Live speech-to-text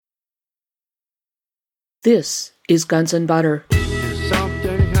This is Guns and Butter. There's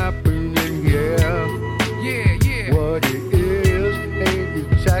something happening here. Yeah. What it is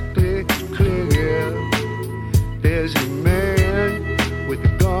ain't exactly clear. There's a man with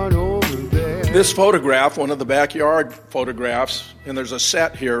a gun over there. This photograph, one of the backyard photographs, and there's a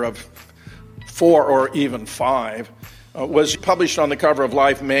set here of 4 or even 5, was published on the cover of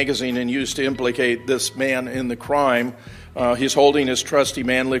Life magazine and used to implicate this man in the crime. He's holding his trusty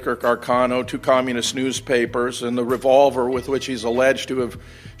Mannlicher Carcano, 2 communist newspapers, and the revolver with which he's alleged to have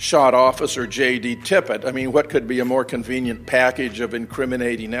shot Officer J.D. Tippett. I mean, what could be a more convenient package of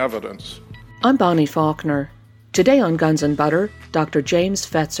incriminating evidence? I'm Bonnie Faulkner. Today on Guns and Butter, Dr. James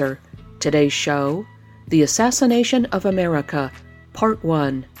Fetzer. Today's show, The Assassination of America, Part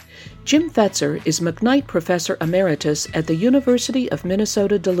 1. Jim Fetzer is McKnight Professor Emeritus at the University of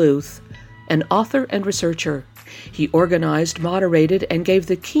Minnesota Duluth, an author and researcher. He organized, moderated, and gave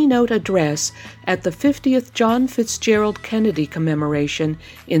the keynote address at the 50th John Fitzgerald Kennedy commemoration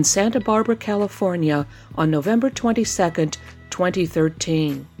in Santa Barbara, California on November 22,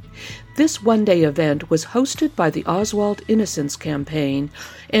 2013. This one-day event was hosted by the Oswald Innocence Campaign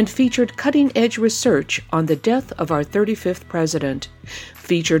and featured cutting-edge research on the death of our 35th president.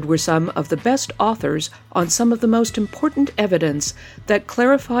 Featured were some of the best authors on some of the most important evidence that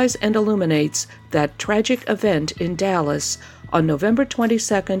clarifies and illuminates that tragic event in Dallas on November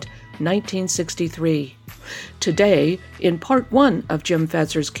 22, 1963. Today, in Part 1 of Jim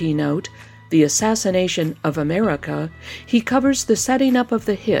Fetzer's keynote, The Assassination of America, he covers the setting up of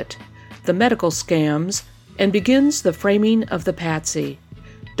the hit, the medical scams, and begins the framing of the patsy.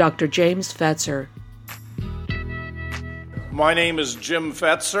 Dr. James Fetzer. My name is Jim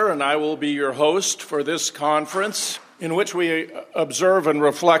Fetzer, and I will be your host for this conference in which we observe and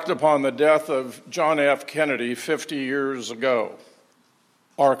reflect upon the death of John F. Kennedy 50 years ago.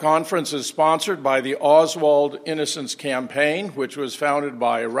 Our conference is sponsored by the Oswald Innocence Campaign, which was founded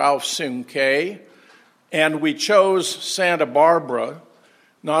by Ralph Sing Kay, and we chose Santa Barbara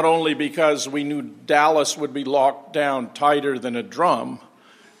not only because we knew Dallas would be locked down tighter than a drum,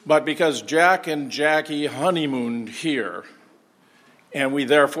 but because Jack and Jackie honeymooned here, and we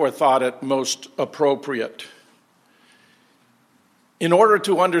therefore thought it most appropriate. In order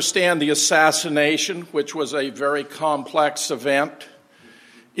to understand the assassination, which was a very complex event,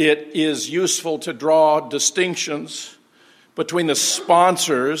 it is useful to draw distinctions between the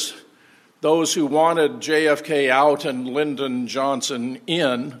sponsors, those who wanted JFK out and Lyndon Johnson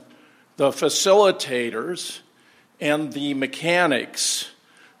in, the facilitators, and the mechanics,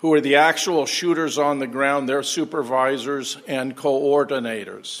 who are the actual shooters on the ground, their supervisors and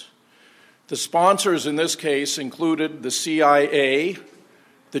coordinators. The sponsors in this case included the CIA,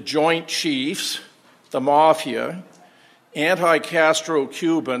 the Joint Chiefs, the Mafia, anti-Castro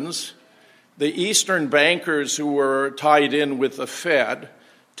Cubans, the Eastern bankers who were tied in with the Fed,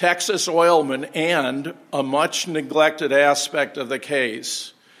 Texas oilmen, and a much-neglected aspect of the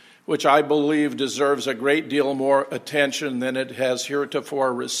case, which I believe deserves a great deal more attention than it has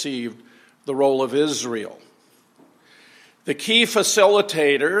heretofore received, the role of Israel. The key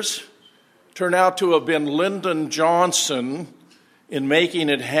facilitators turn out to have been Lyndon Johnson in making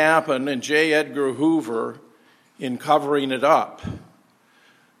it happen and J. Edgar Hoover in covering it up.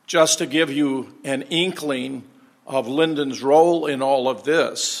 Just to give you an inkling of Lyndon's role in all of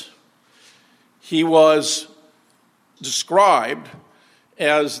this, he was described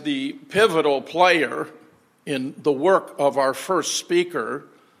as the pivotal player in the work of our first speaker,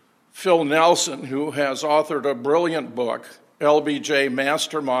 Phil Nelson, who has authored a brilliant book, LBJ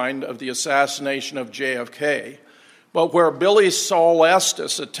Mastermind of the Assassination of JFK, but where Billy Saul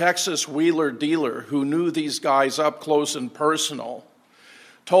Estes, a Texas wheeler dealer who knew these guys up close and personal,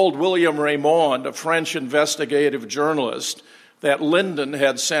 told William Raymond, a French investigative journalist, that Lyndon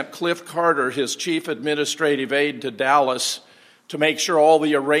had sent Cliff Carter, his chief administrative aide, to Dallas to make sure all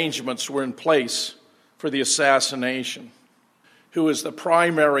the arrangements were in place for the assassination, who is the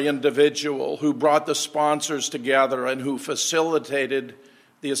primary individual who brought the sponsors together and who facilitated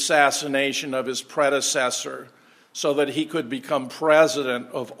the assassination of his predecessor so that he could become president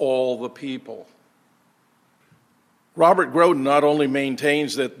of all the people. Robert Groden not only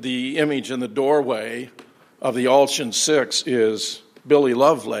maintains that the image in the doorway of the Alston 6 is Billy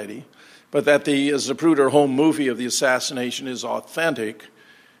Lovelady, but that the Zapruder home movie of the assassination is authentic,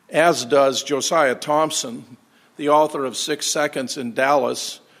 as does Josiah Thompson, the author of 6 Seconds in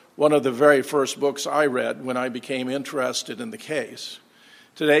Dallas, one of the very first books I read when I became interested in the case.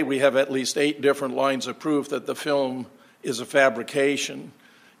 Today we have at least 8 different lines of proof that the film is a fabrication,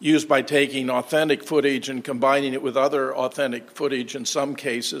 used by taking authentic footage and combining it with other authentic footage in some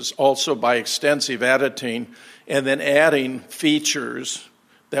cases, also by extensive editing, and then adding features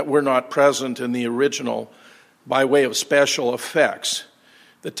that were not present in the original by way of special effects.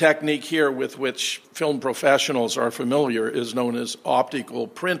 The technique here with which film professionals are familiar is known as optical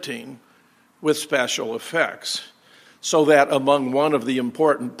printing with special effects. So that among one of the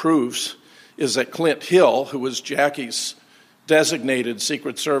important proofs is that Clint Hill, who was Jackie's designated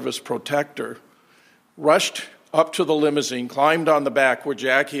Secret Service protector, rushed up to the limousine, climbed on the back where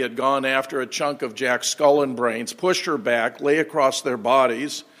Jackie had gone after a chunk of Jack's skull and brains, pushed her back, lay across their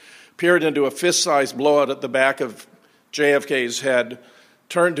bodies, peered into a fist-sized blowout at the back of JFK's head,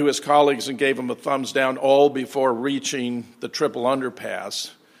 turned to his colleagues and gave him a thumbs down, all before reaching the triple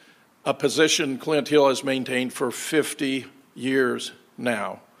underpass, a position Clint Hill has maintained for 50 years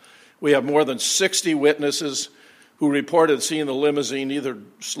now. We have more than 60 witnesses who reported seeing the limousine either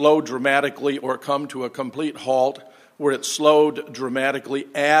slow dramatically or come to a complete halt, where it slowed dramatically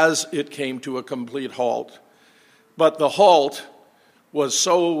as it came to a complete halt. But the halt was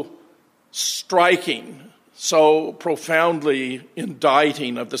so striking, so profoundly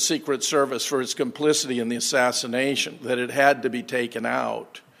indicting of the Secret Service for its complicity in the assassination that it had to be taken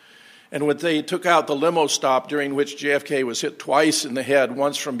out. And when they took out the limo stop, during which JFK was hit twice in the head,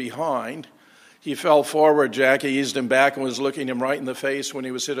 once from behind, he fell forward, Jackie eased him back and was looking him right in the face when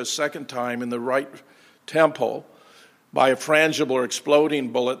he was hit a second time in the right temple by a frangible or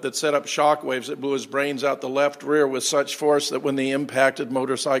exploding bullet that set up shockwaves that blew his brains out the left rear with such force that when they impacted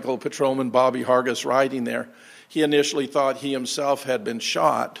motorcycle patrolman Bobby Hargis riding there, he initially thought he himself had been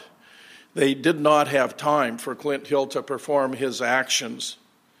shot. They did not have time for Clint Hill to perform his actions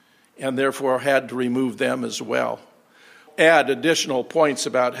and therefore had to remove them as well. Add additional points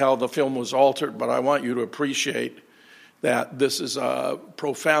about how the film was altered, but I want you to appreciate that this is a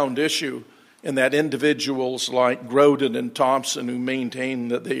profound issue and that individuals like Grodin and Thompson, who maintain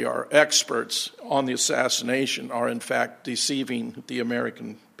that they are experts on the assassination, are in fact deceiving the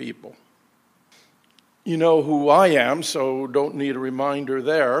American people. You know who I am, so don't need a reminder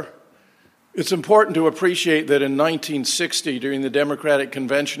there. It's important to appreciate that in 1960, during the Democratic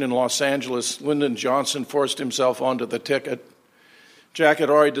Convention in Los Angeles, Lyndon Johnson forced himself onto the ticket. Jack had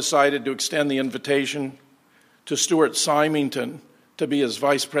already decided to extend the invitation to Stuart Symington to be his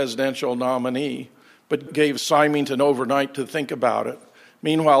vice presidential nominee, but gave Symington overnight to think about it.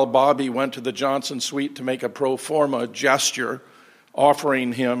 Meanwhile, Bobby went to the Johnson suite to make a pro forma gesture,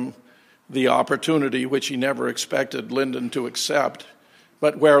 offering him the opportunity, which he never expected Lyndon to accept,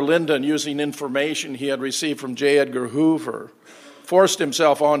 but where Lyndon, using information he had received from J. Edgar Hoover, forced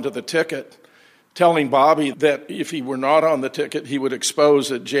himself onto the ticket, telling Bobby that if he were not on the ticket, he would expose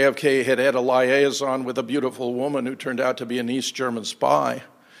that JFK had had a liaison with a beautiful woman who turned out to be an East German spy,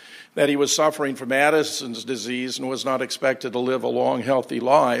 that he was suffering from Addison's disease and was not expected to live a long, healthy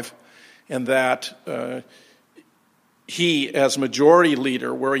life, and that he, as majority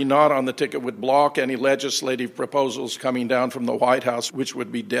leader, were he not on the ticket, would block any legislative proposals coming down from the White House, which would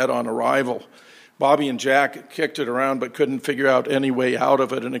be dead on arrival. Bobby and Jack kicked it around but couldn't figure out any way out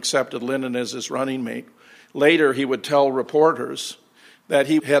of it and accepted Lyndon as his running mate. Later, he would tell reporters that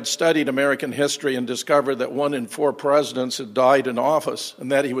he had studied American history and discovered that 1 in 4 presidents had died in office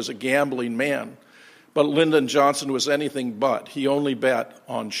and that he was a gambling man. But Lyndon Johnson was anything but. He only bet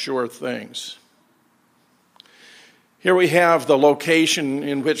on sure things. Here we have the location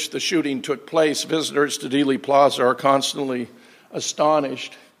in which the shooting took place. Visitors to Dealey Plaza are constantly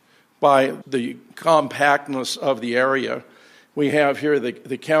astonished by the compactness of the area. We have here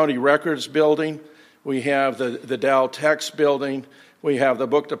the County Records Building. We have the Dow Tex Building. We have the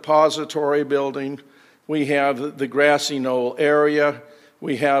Book Depository Building. We have the Grassy Knoll area.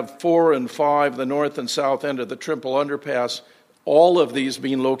 We have 4 and 5, the north and south end of the Triple Underpass, all of these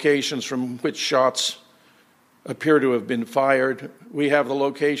being locations from which shots appear to have been fired. We have the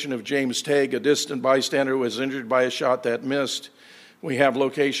location of James Tague, a distant bystander who was injured by a shot that missed. We have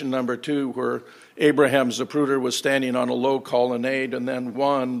location number 2, where Abraham Zapruder was standing on a low colonnade, and then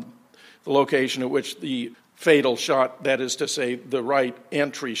 1, the location at which the fatal shot, that is to say, the right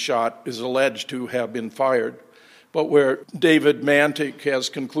entry shot, is alleged to have been fired, but where David Mantic has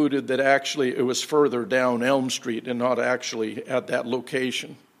concluded that actually it was further down Elm Street and not actually at that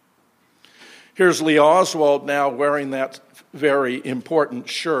location. Here's Lee Oswald now wearing that very important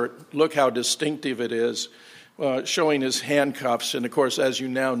shirt. Look how distinctive it is, showing his handcuffs. And of course, as you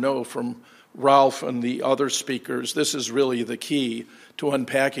now know from Ralph and the other speakers, this is really the key to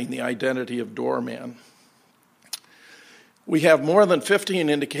unpacking the identity of Doorman. We have more than 15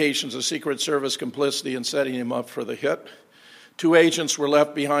 indications of Secret Service complicity in setting him up for the hit. 2 agents were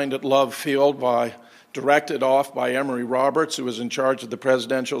left behind at Love Field directed off by Emery Roberts, who was in charge of the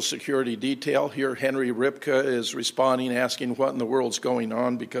presidential security detail. Here, Henry Ripka is responding, asking what in the world's going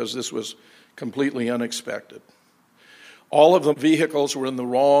on, because this was completely unexpected. All of the vehicles were in the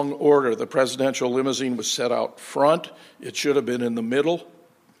wrong order. The presidential limousine was set out front. It should have been in the middle.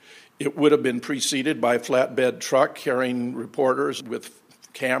 It would have been preceded by a flatbed truck carrying reporters with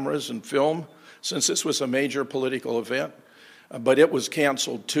cameras and film, since this was a major political event. But it was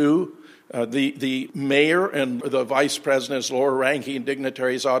canceled too. The mayor and the vice president, as lower-ranking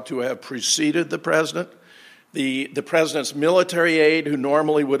dignitaries, ought to have preceded the president. The president's military aide, who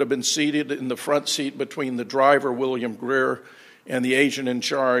normally would have been seated in the front seat between the driver, William Greer, and the agent in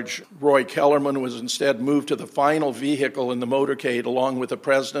charge, Roy Kellerman, was instead moved to the final vehicle in the motorcade along with the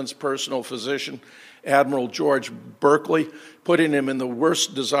president's personal physician, Admiral George Berkeley, putting him in the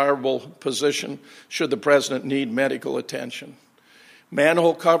worst desirable position should the president need medical attention.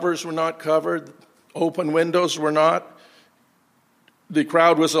 Manhole covers were not covered. Open windows were not. The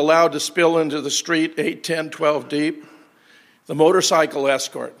crowd was allowed to spill into the street 8, 10, 12 deep. The motorcycle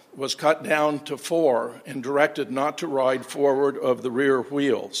escort was cut down to 4 and directed not to ride forward of the rear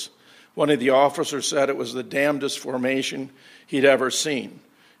wheels. One of the officers said it was the damnedest formation he'd ever seen.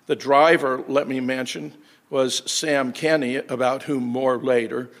 The driver, let me mention, was Sam Kenney, about whom more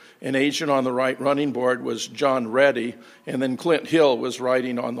later. An agent on the right running board was John Reddy, and then Clint Hill was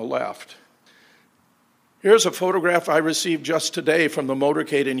riding on the left. Here's a photograph I received just today from the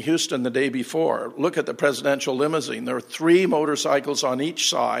motorcade in Houston the day before. Look at the presidential limousine. There are 3 motorcycles on each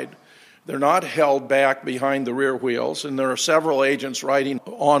side. They're not held back behind the rear wheels, and there are several agents riding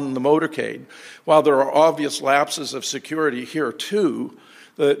on the motorcade. While there are obvious lapses of security here too,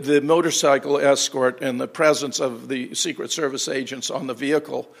 the motorcycle escort and the presence of the Secret Service agents on the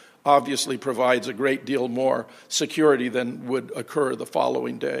vehicle obviously provides a great deal more security than would occur the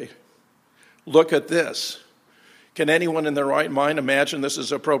following day. Look at this. Can anyone in their right mind imagine this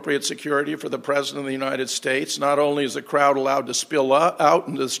is appropriate security for the President of the United States? Not only is the crowd allowed to spill out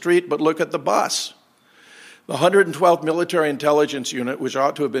into the street, but look at the bus. The 112th Military Intelligence Unit, which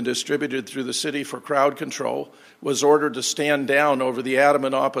ought to have been distributed through the city for crowd control, was ordered to stand down over the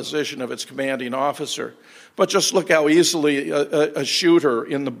adamant opposition of its commanding officer. But just look how easily a shooter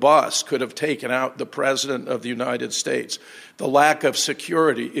in the bus could have taken out the President of the United States. The lack of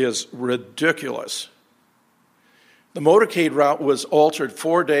security is ridiculous. The motorcade route was altered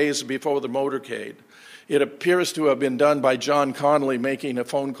 4 days before the motorcade. It appears to have been done by John Connally making a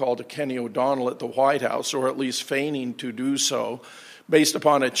phone call to Kenny O'Donnell at the White House, or at least feigning to do so, based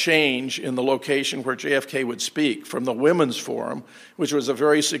upon a change in the location where JFK would speak, from the Women's Forum, which was a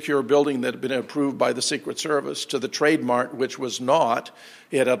very secure building that had been approved by the Secret Service, to the Trade Mart, which was not.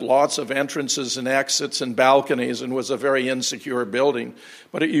 It had lots of entrances and exits and balconies and was a very insecure building.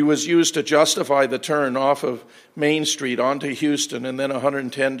 But it was used to justify the turn off of Main Street onto Houston and then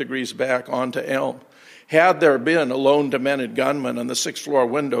 110 degrees back onto Elm. Had there been a lone demented gunman on the 6th floor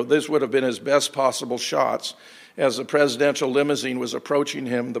window, this would have been his best possible shots. As the presidential limousine was approaching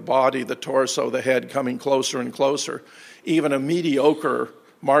him, the body, the torso, the head coming closer and closer. Even a mediocre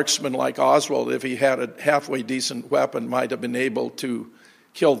marksman like Oswald, if he had a halfway decent weapon, might have been able to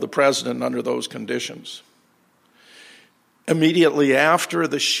kill the president under those conditions. Immediately after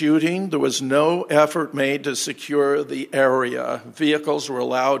the shooting, there was no effort made to secure the area. Vehicles were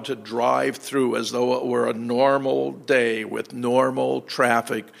allowed to drive through as though it were a normal day with normal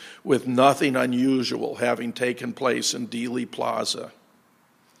traffic, with nothing unusual having taken place in Dealey Plaza.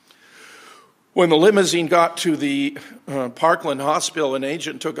 When the limousine got to the Parkland Hospital, an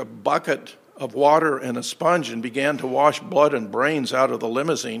agent took a bucket of water and a sponge and began to wash blood and brains out of the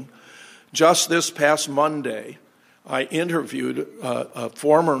limousine. Just this past Monday, I interviewed a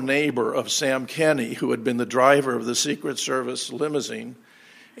former neighbor of Sam Kenney, who had been the driver of the Secret Service limousine,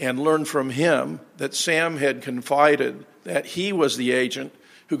 and learned from him that Sam had confided that he was the agent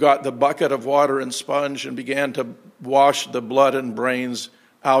who got the bucket of water and sponge and began to wash the blood and brains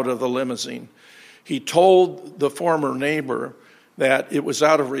out of the limousine. He told the former neighbor that it was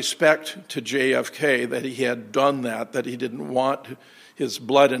out of respect to JFK that he had done that he didn't want his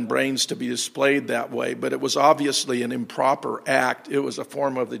blood and brains to be displayed that way, but it was obviously an improper act. It was a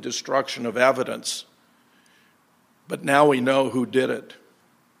form of the destruction of evidence. But now we know who did it.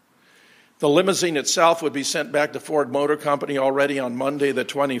 The limousine itself would be sent back to Ford Motor Company already on Monday the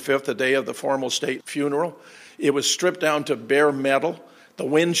 25th, the day of the formal state funeral. It was stripped down to bare metal. The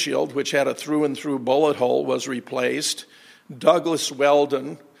windshield, which had a through-and-through bullet hole, was replaced. Douglas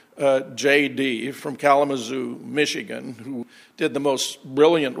Weldon, J.D. from Kalamazoo, Michigan, who did the most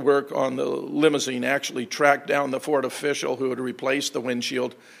brilliant work on the limousine, actually tracked down the Ford official who had replaced the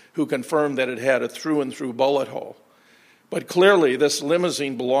windshield, who confirmed that it had a through-and-through bullet hole. But clearly, this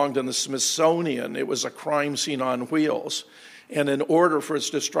limousine belonged in the Smithsonian. It was a crime scene on wheels. And in order for its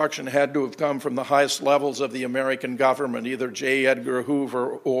destruction, it had to have come from the highest levels of the American government, either J. Edgar Hoover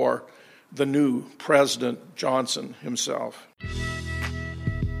or the new President Johnson himself.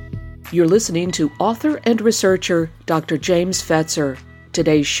 You're listening to author and researcher Dr. James Fetzer.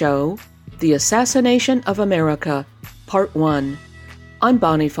 Today's show, The Assassination of America, Part 1. I'm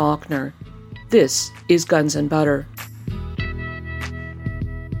Bonnie Faulkner. This is Guns and Butter.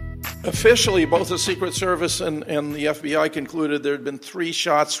 Officially, both the Secret Service and the FBI concluded there had been 3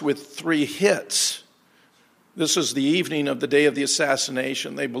 shots with 3 hits. This is the evening of the day of the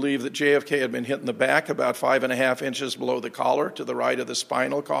assassination. They believe that JFK had been hit in the back about 5.5 inches below the collar to the right of the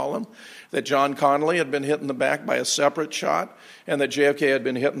spinal column, that John Connally had been hit in the back by a separate shot, and that JFK had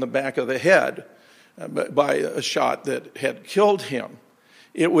been hit in the back of the head by a shot that had killed him.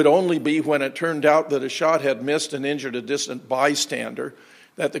 It would only be when it turned out that a shot had missed and injured a distant bystander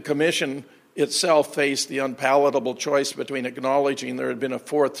that the commission itself faced the unpalatable choice between acknowledging there had been a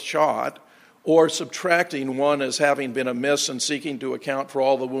 4th shot or subtracting one as having been a miss and seeking to account for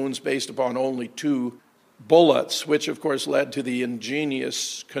all the wounds based upon only 2 bullets, which of course led to the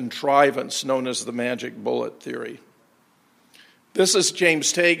ingenious contrivance known as the magic bullet theory. This is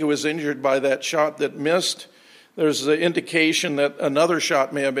James Tague, who was injured by that shot that missed. There's an indication that another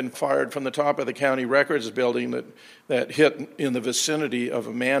shot may have been fired from the top of the county records building that hit in the vicinity of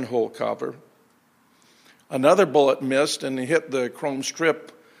a manhole cover. Another bullet missed and hit the chrome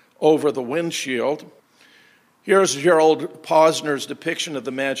strip over the windshield. Here's Gerald Posner's depiction of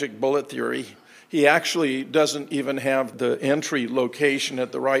the magic bullet theory. He actually doesn't even have the entry location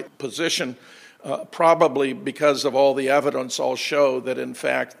at the right position, probably because of all the evidence all show that, in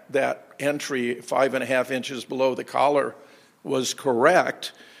fact, that entry 5.5 inches below the collar was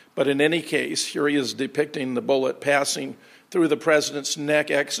correct. But in any case, here he is depicting the bullet passing through the president's neck,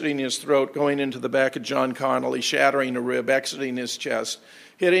 exiting his throat, going into the back of John Connally, shattering a rib, exiting his chest,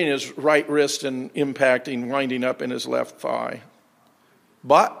 hitting his right wrist and impacting, winding up in his left thigh.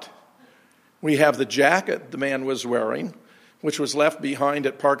 But we have the jacket the man was wearing, which was left behind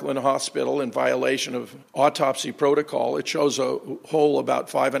at Parkland Hospital in violation of autopsy protocol. It shows a hole about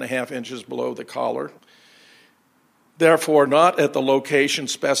 5.5 inches below the collar. Therefore, not at the location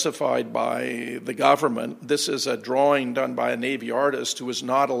specified by the government. This is a drawing done by a Navy artist who was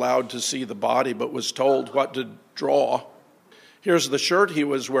not allowed to see the body but was told what to draw. Here's the shirt he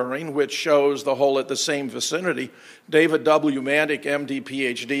was wearing, which shows the hole at the same vicinity. David W. Mandick, MD,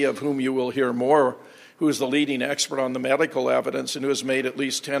 PhD, of whom you will hear more, who is the leading expert on the medical evidence and who has made at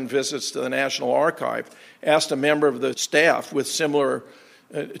least 10 visits to the National Archive, asked a member of the staff with similar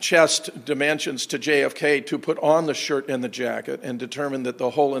chest dimensions to JFK to put on the shirt and the jacket and determined that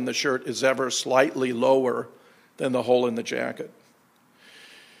the hole in the shirt is ever slightly lower than the hole in the jacket.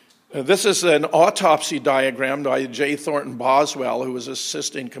 This is an autopsy diagram by J. Thornton Boswell, who was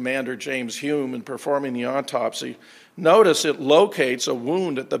assisting Commander James Hume in performing the autopsy. Notice it locates a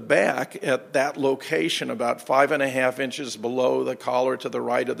wound at the back at that location, about 5.5 inches below the collar to the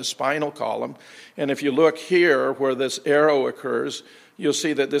right of the spinal column. And if you look here where this arrow occurs, you'll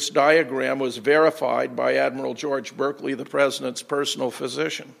see that this diagram was verified by Admiral George Berkeley, the president's personal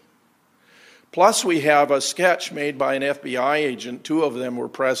physician. Plus, we have a sketch made by an FBI agent. 2 of them were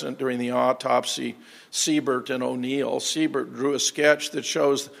present during the autopsy, Siebert and O'Neill. Siebert drew a sketch that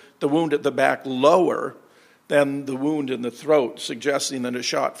shows the wound at the back lower than the wound in the throat, suggesting that a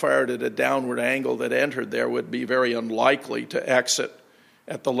shot fired at a downward angle that entered there would be very unlikely to exit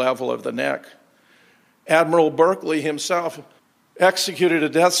at the level of the neck. Admiral Berkeley himself executed a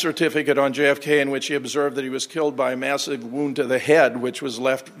death certificate on JFK in which he observed that he was killed by a massive wound to the head, which was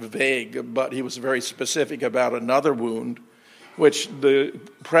left vague, but he was very specific about another wound, which the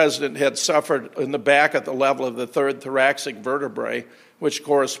president had suffered in the back at the level of the 3rd thoracic vertebrae, which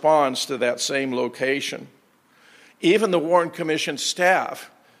corresponds to that same location. Even the Warren Commission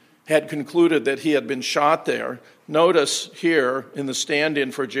staff had concluded that he had been shot there. Notice here in the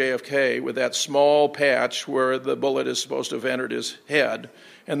stand-in for JFK with that small patch where the bullet is supposed to have entered his head,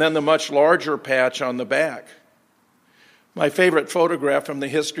 and then the much larger patch on the back. My favorite photograph from the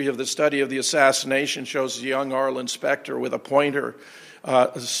history of the study of the assassination shows a young Arlen Specter with a pointer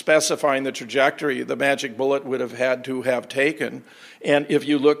specifying the trajectory the magic bullet would have had to have taken. And if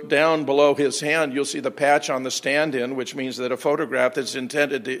you look down below his hand, you'll see the patch on the stand-in, which means that a photograph that's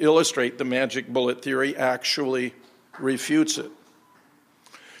intended to illustrate the magic bullet theory actually refutes it.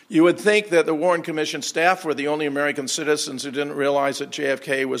 You would think that the Warren Commission staff were the only American citizens who didn't realize that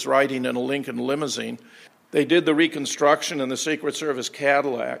JFK was riding in a Lincoln limousine. They did the reconstruction in the Secret Service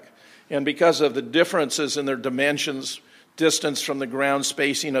Cadillac, and because of the differences in their dimensions, distance from the ground,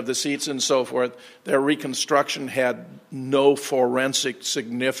 spacing of the seats, and so forth, their reconstruction had no forensic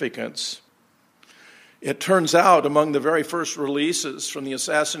significance. It turns out, among the very first releases from the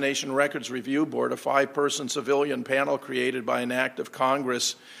Assassination Records Review Board, a 5-person civilian panel created by an act of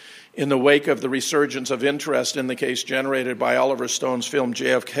Congress in the wake of the resurgence of interest in the case generated by Oliver Stone's film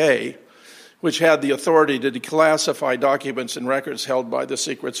JFK, which had the authority to declassify documents and records held by the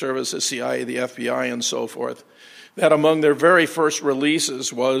Secret Service, the CIA, the FBI, and so forth, that among their very first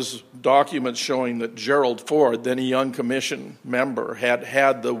releases was documents showing that Gerald Ford, then a young commission member, had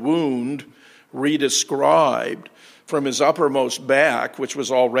had the wound redescribed from his uppermost back, which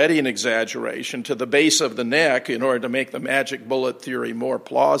was already an exaggeration, to the base of the neck in order to make the magic bullet theory more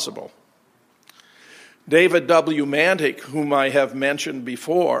plausible. David W. Mantic, whom I have mentioned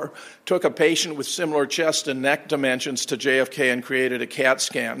before, took a patient with similar chest and neck dimensions to JFK and created a CAT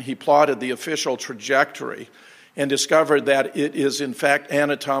scan. He plotted the official trajectory and discovered that it is in fact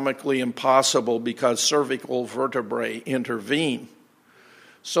anatomically impossible because cervical vertebrae intervene.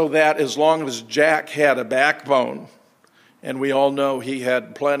 So that as long as Jack had a backbone, and we all know he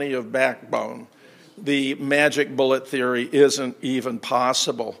had plenty of backbone, the magic bullet theory isn't even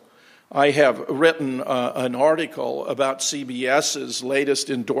possible. I have written an article about CBS's latest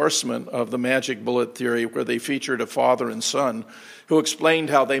endorsement of the magic bullet theory, where they featured a father and son who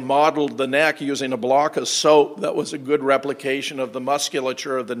explained how they modeled the neck using a block of soap that was a good replication of the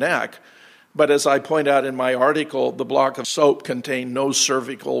musculature of the neck. But as I point out in my article, the block of soap contained no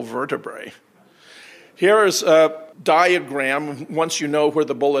cervical vertebrae. Here is a diagram, once you know where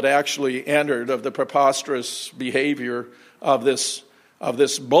the bullet actually entered, of the preposterous behavior of this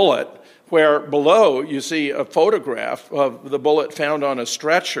bullet, where below you see a photograph of the bullet found on a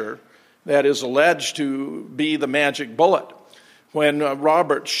stretcher that is alleged to be the magic bullet. When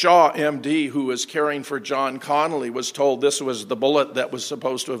Robert Shaw, MD, who was caring for John Connolly, was told this was the bullet that was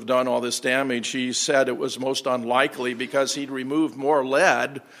supposed to have done all this damage, he said it was most unlikely because he'd removed more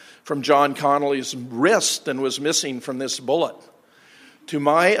lead from John Connolly's wrist than was missing from this bullet. To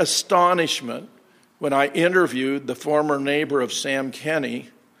my astonishment, when I interviewed the former neighbor of Sam Kenney,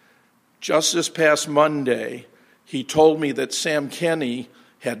 just this past Monday, he told me that Sam Kenney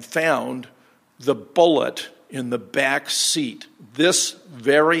had found the bullet in the back seat, this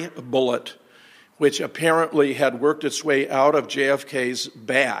very bullet, which apparently had worked its way out of JFK's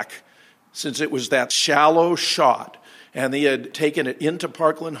back, since it was that shallow shot, and they had taken it into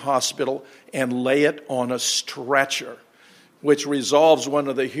Parkland Hospital and lay it on a stretcher, which resolves one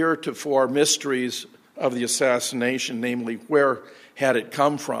of the heretofore mysteries of the assassination, namely where had it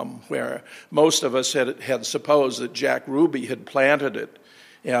come from, where most of us had supposed that Jack Ruby had planted it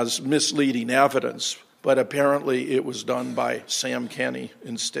as misleading evidence, but apparently it was done by Sam Kenney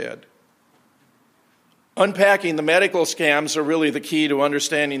instead. Unpacking the medical scams are really the key to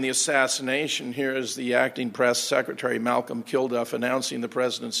understanding the assassination. Here is the acting press secretary, Malcolm Kilduff, announcing the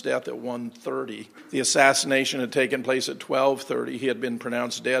president's death at 1:30. The assassination had taken place at 12:30. He had been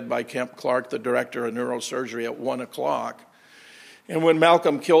pronounced dead by Kemp Clark, the director of neurosurgery, at 1 o'clock. And when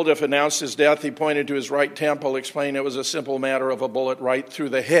Malcolm Kilduff announced his death, he pointed to his right temple, explaining it was a simple matter of a bullet right through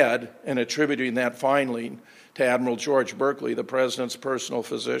the head, and attributing that finding to Admiral George Berkeley, the president's personal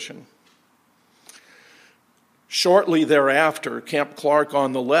physician. Shortly thereafter, Kemp Clark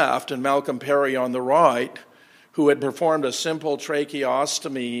on the left and Malcolm Perry on the right, who had performed a simple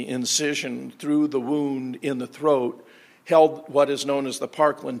tracheostomy incision through the wound in the throat, held what is known as the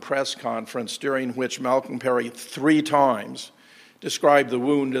Parkland press conference, during which Malcolm Perry 3 times described the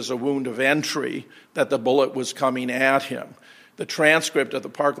wound as a wound of entry, that the bullet was coming at him. The transcript of the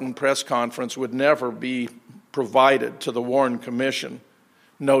Parkland press conference would never be provided to the Warren Commission,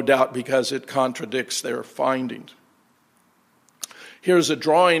 no doubt because it contradicts their findings. Here's a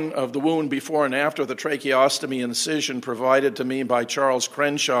drawing of the wound before and after the tracheostomy incision provided to me by Charles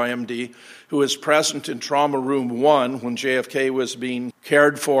Crenshaw, MD, who was present in Trauma Room 1 when JFK was being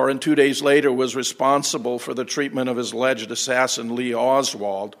cared for, and 2 days later was responsible for the treatment of his alleged assassin, Lee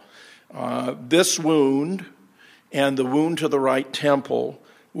Oswald. This wound and the wound to the right temple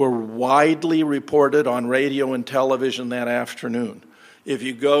were widely reported on radio and television that afternoon. If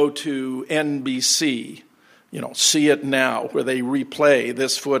you go to NBC, See It Now, where they replay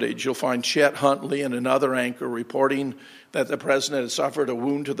this footage. You'll find Chet Huntley and another anchor reporting that the president had suffered a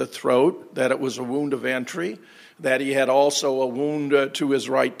wound to the throat, that it was a wound of entry, that he had also a wound to his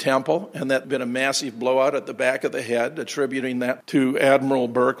right temple, and that had been a massive blowout at the back of the head, attributing that to Admiral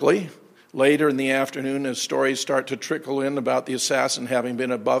Berkeley. Later in the afternoon, as stories start to trickle in about the assassin having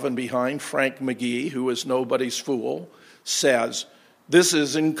been above and behind, Frank McGee, who is nobody's fool, says, "This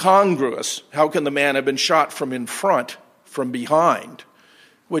is incongruous. How can the man have been shot from in front, from behind?"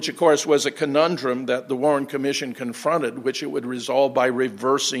 Which, of course, was a conundrum that the Warren Commission confronted, which it would resolve by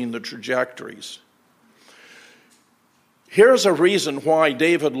reversing the trajectories. Here's a reason why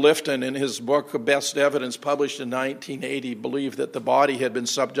David Lifton, in his book Best Evidence, published in 1980, believed that the body had been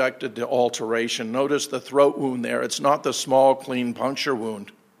subjected to alteration. Notice the throat wound there. It's not the small, clean puncture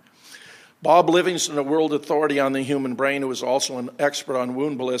wound. Bob Livingston, a world authority on the human brain, who was also an expert on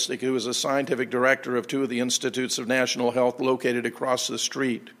wound ballistics, who was a scientific director of two of the Institutes of National Health located across the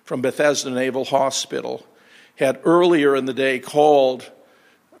street from Bethesda Naval Hospital, had earlier in the day called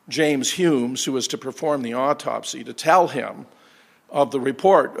James Humes, who was to perform the autopsy, to tell him of the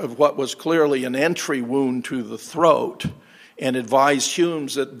report of what was clearly an entry wound to the throat, and advised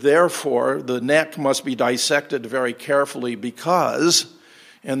Humes that therefore the neck must be dissected very carefully because,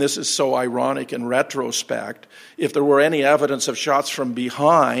 and this is so ironic in retrospect, if there were any evidence of shots from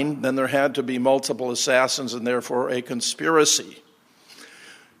behind, then there had to be multiple assassins and therefore a conspiracy.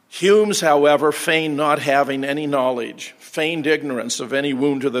 Humes, however, feigned not having any knowledge, feigned ignorance of any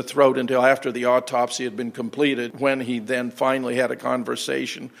wound to the throat until after the autopsy had been completed, when he then finally had a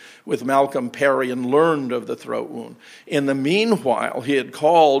conversation with Malcolm Perry and learned of the throat wound. In the meanwhile, he had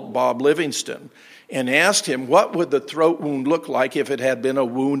called Bob Livingston and asked him what would the throat wound look like if it had been a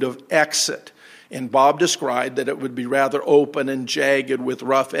wound of exit. And Bob described that it would be rather open and jagged with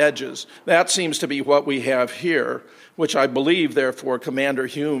rough edges. That seems to be what we have here, which I believe, therefore, Commander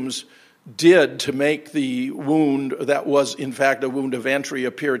Humes did to make the wound that was, in fact, a wound of entry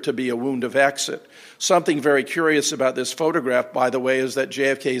appear to be a wound of exit. Something very curious about this photograph, by the way, is that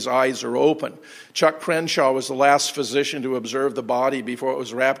JFK's eyes are open. Chuck Crenshaw was the last physician to observe the body before it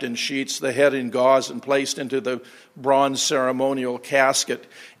was wrapped in sheets, the head in gauze, and placed into the bronze ceremonial casket,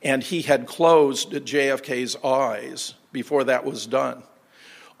 and he had closed JFK's eyes before that was done.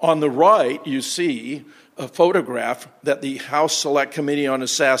 On the right, you see a photograph that the House Select Committee on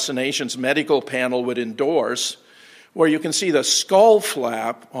Assassination's medical panel would endorse, where you can see the skull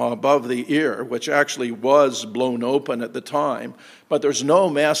flap above the ear, which actually was blown open at the time, but there's no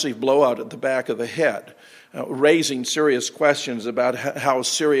massive blowout at the back of the head, raising serious questions about how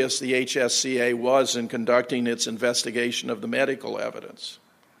serious the HSCA was in conducting its investigation of the medical evidence.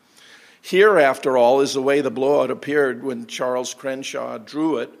 Here, after all, is the way the blowout appeared when Charles Crenshaw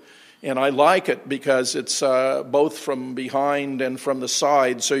drew it. And I like it because it's both from behind and from the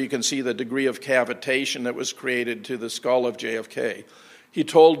side, so you can see the degree of cavitation that was created to the skull of JFK. He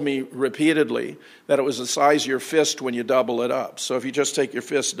told me repeatedly that it was the size of your fist when you double it up. So if you just take your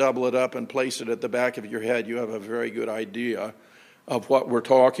fist, double it up, and place it at the back of your head, you have a very good idea of what we're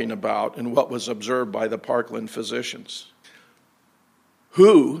talking about and what was observed by the Parkland physicians,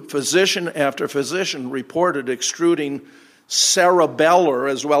 who, physician after physician, reported extruding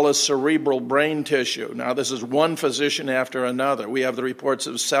cerebellar as well as cerebral brain tissue. Now, this is one physician after another. We have the reports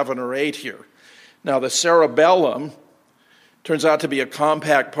of 7 or 8 here. Now, the cerebellum turns out to be a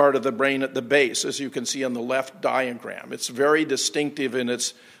compact part of the brain at the base, as you can see on the left diagram. It's very distinctive in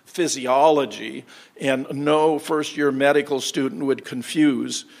its physiology, and no first-year medical student would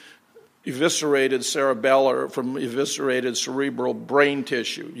confuse eviscerated cerebellar from eviscerated cerebral brain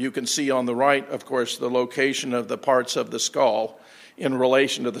tissue. You can see on the right, of course, the location of the parts of the skull in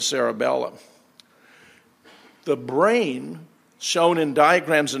relation to the cerebellum. The brain, shown in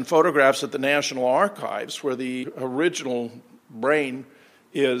diagrams and photographs at the National Archives, where the original brain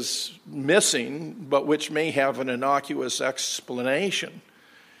is missing, but which may have an innocuous explanation,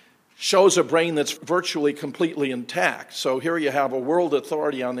 shows a brain that's virtually completely intact. So here you have a world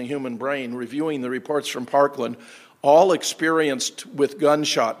authority on the human brain reviewing the reports from Parkland, all experienced with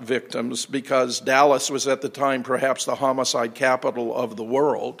gunshot victims, because Dallas was at the time perhaps the homicide capital of the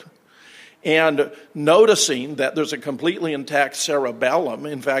world, and noticing that there's a completely intact cerebellum.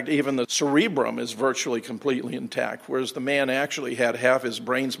 In fact, even the cerebrum is virtually completely intact, whereas the man actually had half his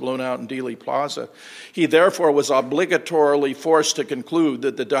brains blown out in Dealey Plaza. He therefore was obligatorily forced to conclude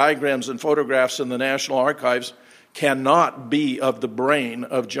that the diagrams and photographs in the National Archives cannot be of the brain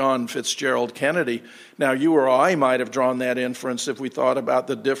of John Fitzgerald Kennedy. Now, you or I might have drawn that inference if we thought about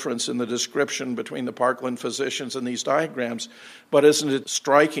the difference in the description between the Parkland physicians and these diagrams, but isn't it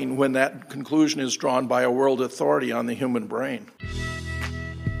striking when that conclusion is drawn by a world authority on the human brain?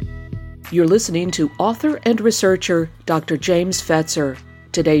 You're listening to author and researcher Dr. James Fetzer.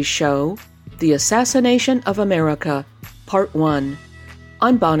 Today's show, The Assassination of America, Part 1.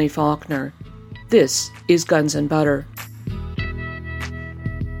 I'm Bonnie Faulkner. This is Guns and Butter.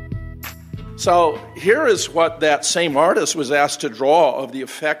 So here is what that same artist was asked to draw of the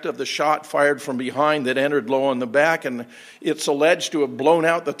effect of the shot fired from behind that entered low in the back, and it's alleged to have blown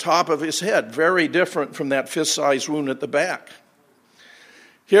out the top of his head, very different from that fist-sized wound at the back.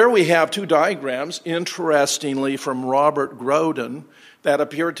 Here we have two diagrams, interestingly from Robert Groden, that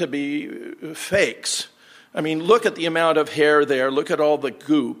appear to be fakes. I mean, look at the amount of hair there. Look at all the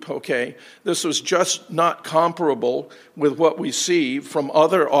goop, okay? This was just not comparable with what we see from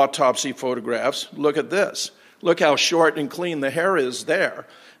other autopsy photographs. Look at this. Look how short and clean the hair is there.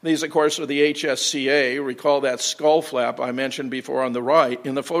 These, of course, are the HSCA. Recall that skull flap I mentioned before on the right.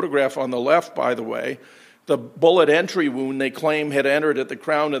 In the photograph on the left, by the way, the bullet entry wound they claim had entered at the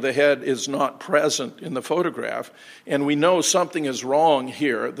crown of the head is not present in the photograph. And we know something is wrong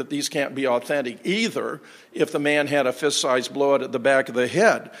here, that these can't be authentic either if the man had a fist-sized blowout at the back of the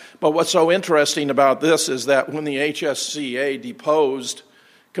head. But what's so interesting about this is that when the HSCA deposed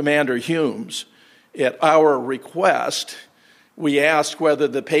Commander Humes, at our request, we asked whether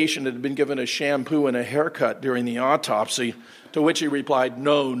the patient had been given a shampoo and a haircut during the autopsy, to which he replied,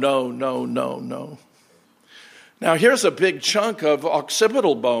 no, no, no, no, no. Now, here's a big chunk of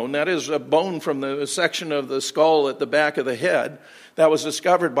occipital bone. That is a bone from the section of the skull at the back of the head that was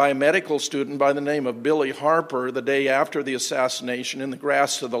discovered by a medical student by the name of Billy Harper the day after the assassination in the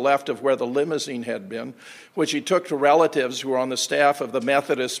grass to the left of where the limousine had been, which he took to relatives who were on the staff of the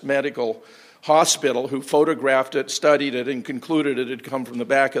Methodist Medical Hospital who photographed it, studied it, and concluded it had come from the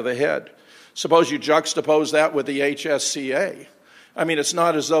back of the head. Suppose you juxtapose that with the HSCA. I mean, it's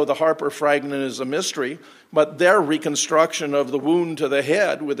not as though the Harper fragment is a mystery, but their reconstruction of the wound to the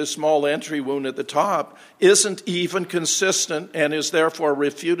head with a small entry wound at the top isn't even consistent and is therefore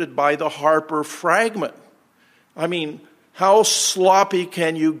refuted by the Harper fragment. I mean, how sloppy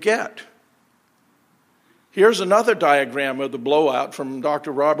can you get? Here's another diagram of the blowout from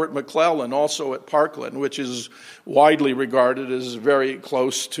Dr. Robert McClellan, also at Parkland, which is widely regarded as very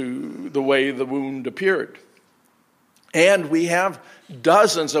close to the way the wound appeared. And we have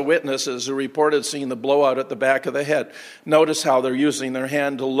dozens of witnesses who reported seeing the blowout at the back of the head. Notice how they're using their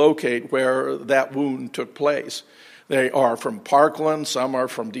hand to locate where that wound took place. They are from Parkland, some are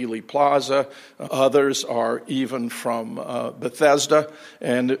from Dealey Plaza, others are even from Bethesda,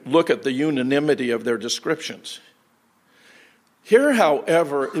 and look at the unanimity of their descriptions. Here,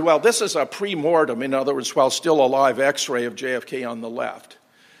 however, this is a pre-mortem, in other words, while still alive X-ray of JFK on the left,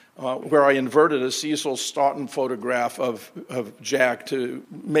 where I inverted a Cecil Stoughton photograph of Jack to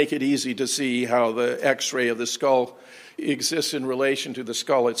make it easy to see how the X-ray of the skull exists in relation to the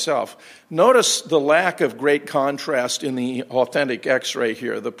skull itself. Notice the lack of great contrast in the authentic X-ray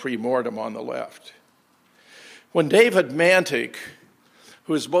here, the pre-mortem on the left. When David Mantik,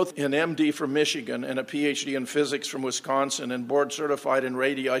 who is both an MD from Michigan and a PhD in physics from Wisconsin and board certified in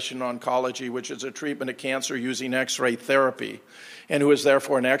radiation oncology, which is a treatment of cancer using X-ray therapy, and who is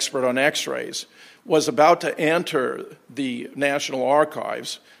therefore an expert on X-rays, was about to enter the National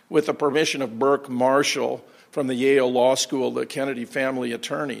Archives with the permission of Burke Marshall from the Yale Law School, the Kennedy family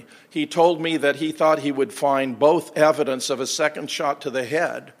attorney. He told me that he thought he would find both evidence of a second shot to the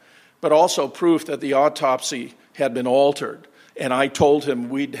head, but also proof that the autopsy had been altered. And I told him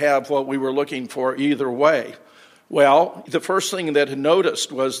we'd have what we were looking for either way. Well, the first thing that he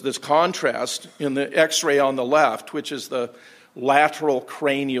noticed was this contrast in the X-ray on the left, which is the lateral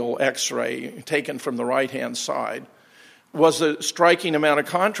cranial X-ray taken from the right-hand side, was a striking amount of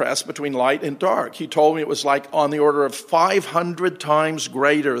contrast between light and dark. He told me it was like on the order of 500 times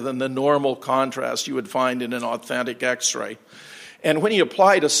greater than the normal contrast you would find in an authentic X-ray. And when he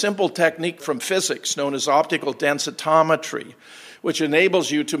applied a simple technique from physics known as optical densitometry, which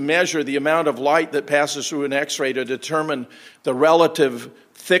enables you to measure the amount of light that passes through an X-ray to determine the relative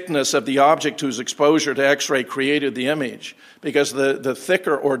thickness of the object whose exposure to X-ray created the image, because the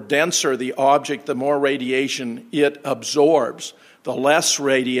thicker or denser the object, the more radiation it absorbs, the less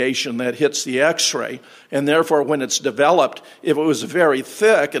radiation that hits the X-ray. And therefore, when it's developed, if it was very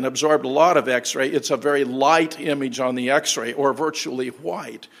thick and absorbed a lot of X-ray, it's a very light image on the X-ray, or virtually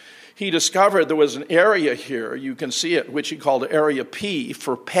white. He discovered there was an area here, you can see it, which he called area P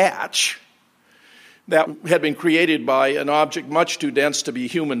for patch, that had been created by an object much too dense to be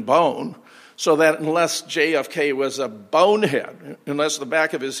human bone, so that unless JFK was a bonehead, unless the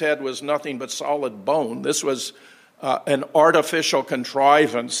back of his head was nothing but solid bone, this was an artificial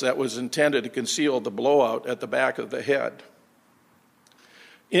contrivance that was intended to conceal the blowout at the back of the head.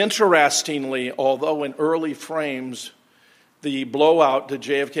 Interestingly, although in early frames the blowout to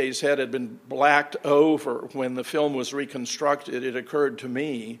JFK's head had been blacked over when the film was reconstructed, it occurred to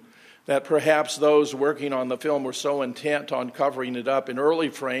me that perhaps those working on the film were so intent on covering it up in early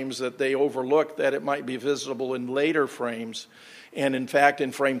frames that they overlooked that it might be visible in later frames. And in fact,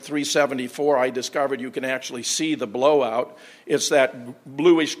 in frame 374, I discovered you can actually see the blowout. It's that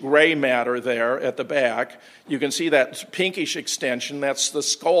bluish gray matter there at the back. You can see that pinkish extension. That's the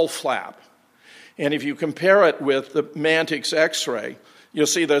skull flap. And if you compare it with the Mantic's X-ray, you'll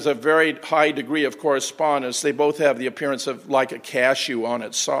see there's a very high degree of correspondence. They both have the appearance of like a cashew on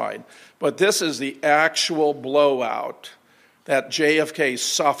its side. But this is the actual blowout that JFK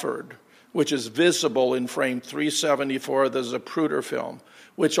suffered, which is visible in frame 374 of the Zapruder film,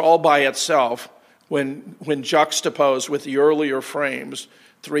 which all by itself, when juxtaposed with the earlier frames,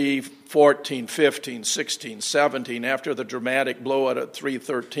 314, 15, 16, 17, after the dramatic blowout at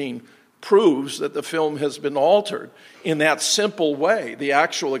 313, proves that the film has been altered in that simple way. The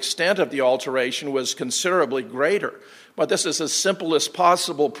actual extent of the alteration was considerably greater. But this is the simplest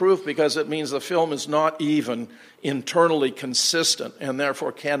possible proof because it means the film is not even internally consistent and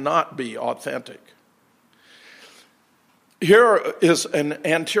therefore cannot be authentic. Here is an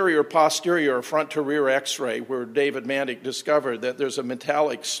anterior-posterior front-to-rear X-ray where David Mantic discovered that there's a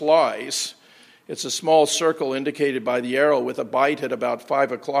metallic slice. It's a small circle indicated by the arrow with a bite at about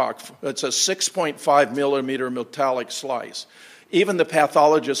 5 o'clock. It's a 6.5 millimeter metallic slice. Even the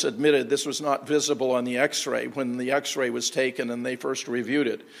pathologists admitted this was not visible on the X-ray when the X-ray was taken and they first reviewed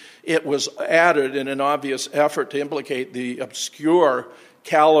it. It was added in an obvious effort to implicate the obscure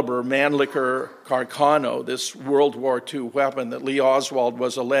caliber Mannlicher Carcano, this World War II weapon that Lee Oswald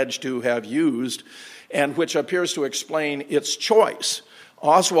was alleged to have used, and which appears to explain its choice.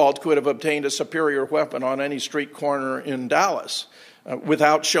 Oswald could have obtained a superior weapon on any street corner in Dallas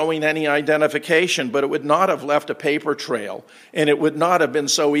without showing any identification, but it would not have left a paper trail, and it would not have been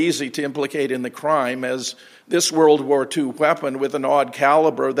so easy to implicate in the crime as this World War II weapon with an odd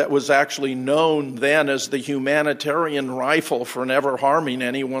caliber that was actually known then as the humanitarian rifle for never harming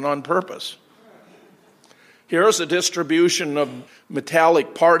anyone on purpose. Here's a distribution of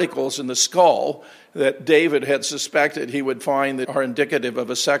metallic particles in the skull that David had suspected he would find that are indicative of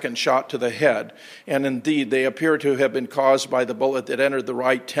a second shot to the head. And indeed, they appear to have been caused by the bullet that entered the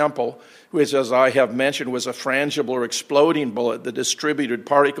right temple, which, as I have mentioned, was a frangible or exploding bullet that distributed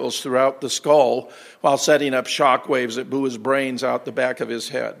particles throughout the skull while setting up shock waves that blew his brains out the back of his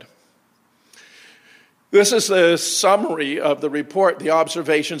head. This is the summary of the report, the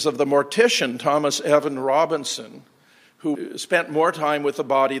observations of the mortician, Thomas Evan Robinson, who spent more time with the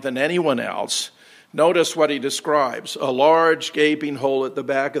body than anyone else. Notice what he describes: a large gaping hole at the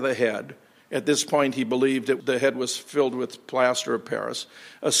back of the head. At this point, he believed that the head was filled with plaster of Paris.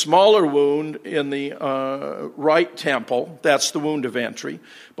 A smaller wound in the right temple. That's the wound of entry.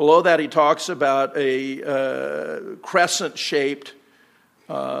 Below that, he talks about a crescent-shaped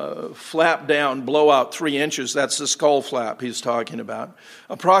flap down, blowout 3 inches. That's the skull flap he's talking about.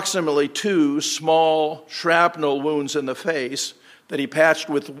 Approximately 2 small shrapnel wounds in the face that he patched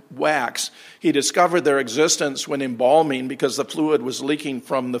with wax. He discovered their existence when embalming because the fluid was leaking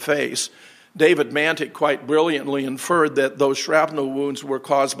from the face. David Mantic quite brilliantly inferred that those shrapnel wounds were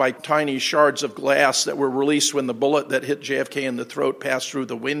caused by tiny shards of glass that were released when the bullet that hit JFK in the throat passed through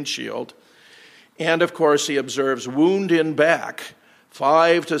the windshield. And of course, he observes wound in back,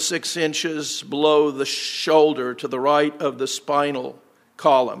 5 to 6 inches below the shoulder to the right of the spinal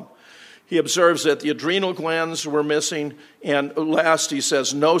column. He observes that the adrenal glands were missing, and last he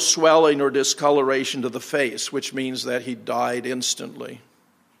says no swelling or discoloration to the face, which means that he died instantly.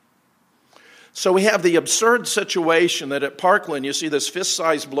 So we have the absurd situation that at Parkland you see this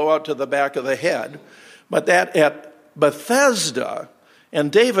fist-sized blowout to the back of the head, but that at Bethesda,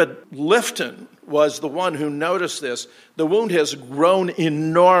 and David Lifton was the one who noticed this, the wound has grown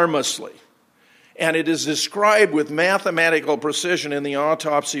enormously. And it is described with mathematical precision in the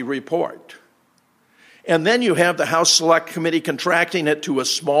autopsy report. And then you have the House Select Committee contracting it to a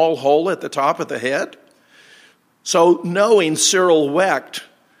small hole at the top of the head. So knowing Cyril Wecht,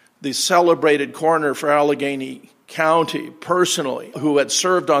 the celebrated coroner for Allegheny County personally, who had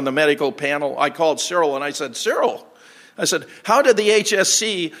served on the medical panel, I called Cyril and I said, "Cyril, I said, how did the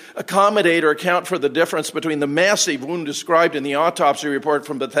HSC accommodate or account for the difference between the massive wound described in the autopsy report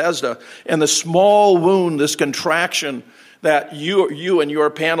from Bethesda and the small wound, this contraction that you and your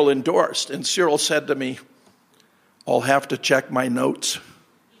panel endorsed? And Cyril said to me, I'll have to check my notes.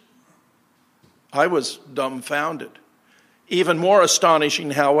 I was dumbfounded. Even more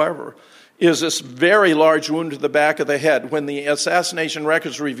astonishing, however, is this very large wound to the back of the head. When the Assassination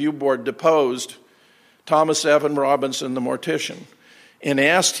Records Review Board deposed Thomas Evan Robinson, the mortician, and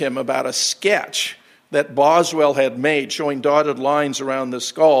asked him about a sketch that Boswell had made showing dotted lines around the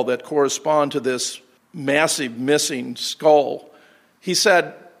skull that correspond to this massive missing skull, he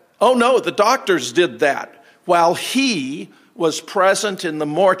said, oh no, the doctors did that, while he was present in the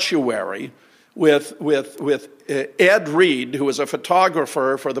mortuary with Ed Reed, who was a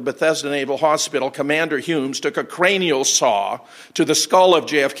photographer for the Bethesda Naval Hospital. Commander Humes took a cranial saw to the skull of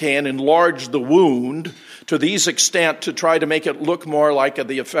JFK and enlarged the wound to this extent to try to make it look more like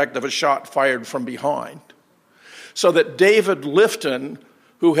the effect of a shot fired from behind. So that David Lifton,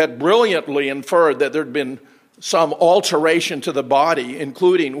 who had brilliantly inferred that there had been some alteration to the body,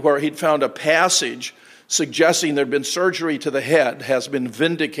 including where he'd found a passage suggesting there had been surgery to the head, has been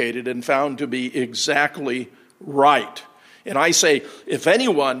vindicated and found to be exactly right. And I say, if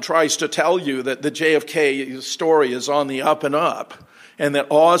anyone tries to tell you that the JFK story is on the up and up, and that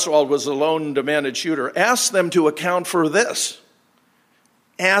Oswald was a lone and demented shooter, ask them to account for this.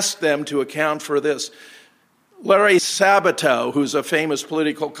 Ask them to account for this. Larry Sabato, who's a famous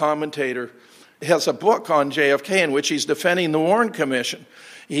political commentator, has a book on JFK in which he's defending the Warren Commission.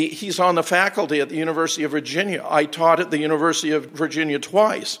 He's on the faculty at the University of Virginia. I taught at the University of Virginia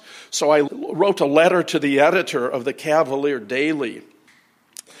twice. So I wrote a letter to the editor of the Cavalier Daily,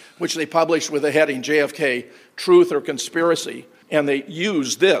 which they published with the heading JFK, Truth or Conspiracy. And they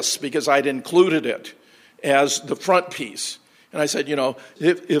used this because I'd included it as the front piece. And I said,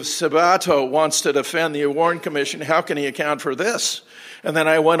 if Sabato wants to defend the Warren Commission, how can he account for this? And then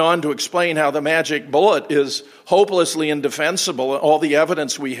I went on to explain how the magic bullet is hopelessly indefensible, all the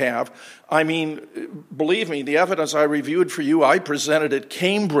evidence we have. I mean, believe me, the evidence I reviewed for you, I presented at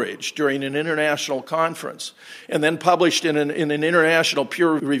Cambridge during an international conference and then published in an international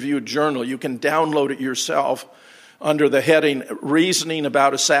peer-reviewed journal. You can download it yourself under the heading Reasoning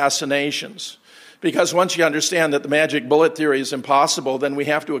About Assassinations. Because once you understand that the magic bullet theory is impossible, then we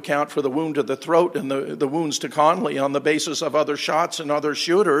have to account for the wound to the throat and the wounds to Connolly on the basis of other shots and other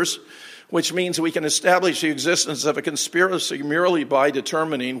shooters, which means we can establish the existence of a conspiracy merely by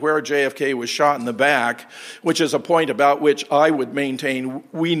determining where JFK was shot in the back, which is a point about which I would maintain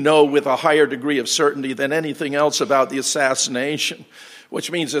we know with a higher degree of certainty than anything else about the assassination, which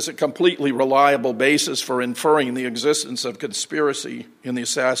means it's a completely reliable basis for inferring the existence of conspiracy in the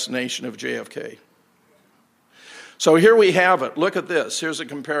assassination of JFK. So here we have it. Look at this. Here's a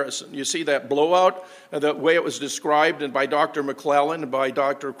comparison. You see that blowout, the way it was described by Dr. McClellan and by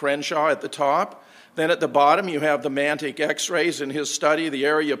Dr. Crenshaw at the top. Then at the bottom, you have the Mantic X-rays in his study, the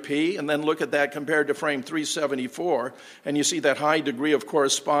area P, and then look at that compared to frame 374, and you see that high degree of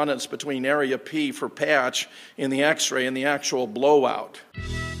correspondence between area P for patch in the X-ray and the actual blowout.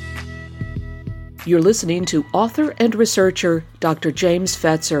 You're listening to author and researcher Dr. James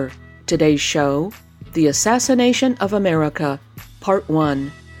Fetzer. Today's show, The Assassination of America, Part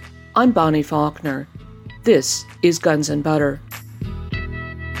 1. I'm Bonnie Faulkner. This is Guns and Butter.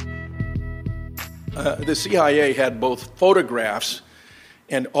 The CIA had both photographs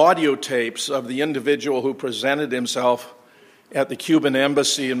and audio tapes of the individual who presented himself at the Cuban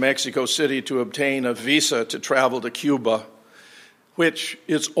embassy in Mexico City to obtain a visa to travel to Cuba, which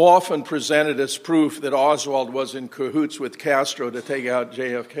is often presented as proof that Oswald was in cahoots with Castro to take out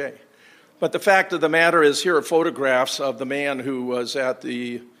JFK. But the fact of the matter is, here are photographs of the man who was at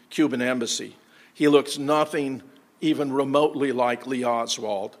the Cuban embassy. He looks nothing even remotely like Lee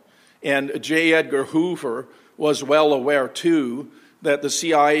Oswald. And J. Edgar Hoover was well aware, too, that the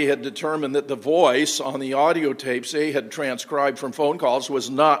CIA had determined that the voice on the audio tapes they had transcribed from phone calls was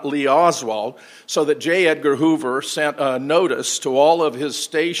not Lee Oswald, so that J. Edgar Hoover sent a notice to all of his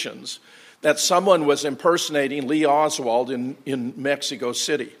stations that someone was impersonating Lee Oswald in Mexico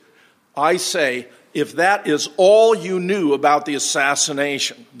City. I say, if that is all you knew about the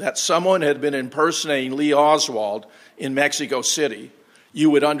assassination, that someone had been impersonating Lee Oswald in Mexico City, you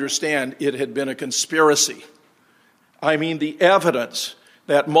would understand it had been a conspiracy. I mean, the evidence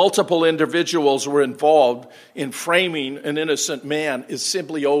that multiple individuals were involved in framing an innocent man is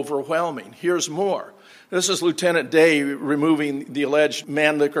simply overwhelming. Here's more. This is Lieutenant Day removing the alleged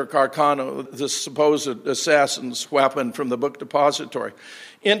Mannlicher Carcano, the supposed assassin's weapon, from the book depository.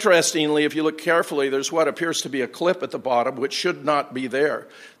 Interestingly, if you look carefully, there's what appears to be a clip at the bottom, which should not be there.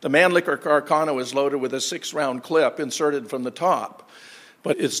 The Mannlicher Carcano is loaded with a 6-round clip inserted from the top,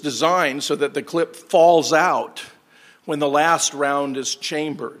 but it's designed so that the clip falls out when the last round is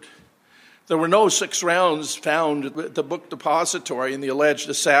chambered. There were no 6 rounds found at the book depository in the alleged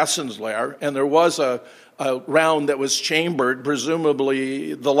assassin's lair, and there was a round that was chambered,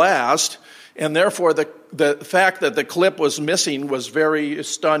 presumably the last, and therefore the fact that the clip was missing was very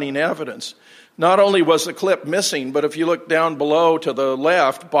stunning evidence. Not only was the clip missing, but if you look down below to the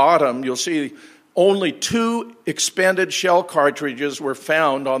left, bottom, you'll see only 2 expended shell cartridges were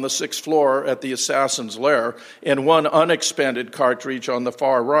found on the 6th floor at the assassin's lair, and 1 unexpended cartridge on the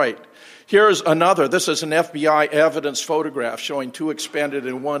far right. Here's another. This is an FBI evidence photograph showing 2 expended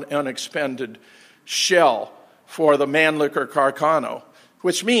and 1 unexpended shell for the Mannlicher Carcano,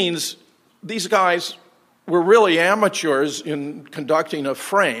 which means these guys were really amateurs in conducting a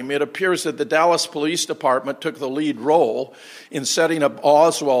frame. It appears that the Dallas Police Department took the lead role in setting up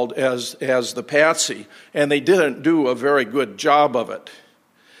Oswald as the patsy, and they didn't do a very good job of it.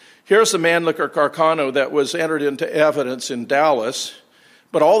 Here's the Mannlicher Carcano that was entered into evidence in Dallas,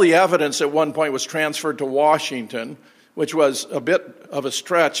 but all the evidence at one point was transferred to Washington, which was a bit of a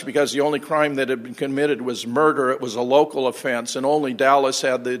stretch because the only crime that had been committed was murder. It was a local offense, and only Dallas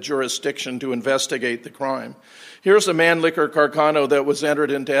had the jurisdiction to investigate the crime. Here's the Mannlicher Carcano that was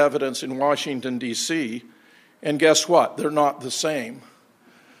entered into evidence in Washington, D.C., and guess what? They're not the same.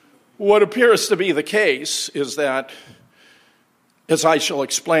 What appears to be the case is that, as I shall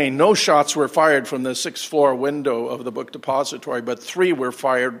explain, no shots were fired from the 6th floor window of the book depository, but 3 were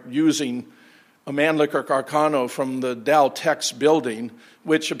fired using a Mannlicher Carcano from the Daltex building,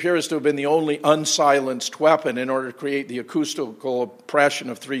 which appears to have been the only unsilenced weapon in order to create the acoustical impression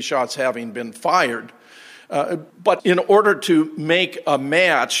of 3 shots having been fired. But in order to make a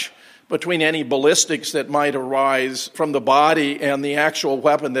match between any ballistics that might arise from the body and the actual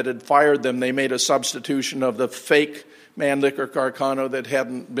weapon that had fired them, they made a substitution of the fake Mannlicher Carcano that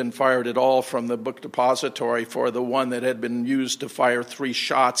hadn't been fired at all from the book depository for the one that had been used to fire 3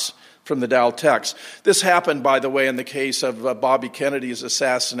 shots from the Daltex. This happened, by the way, in the case of Bobby Kennedy's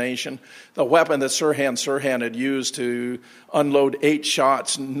assassination. The weapon that Sirhan had used to unload 8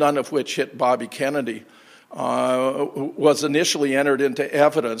 shots, none of which hit Bobby Kennedy, was initially entered into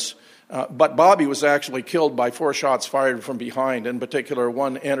evidence. But Bobby was actually killed by 4 shots fired from behind. In particular,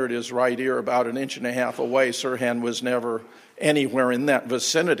 one entered his right ear about 1.5 inches away. Sirhan was never anywhere in that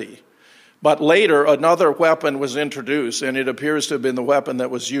vicinity. But later, another weapon was introduced, and it appears to have been the weapon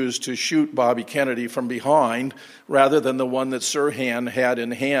that was used to shoot Bobby Kennedy from behind, rather than the one that Sirhan had in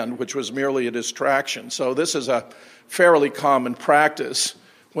hand, which was merely a distraction. So this is a fairly common practice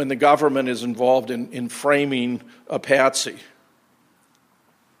when the government is involved in framing a patsy.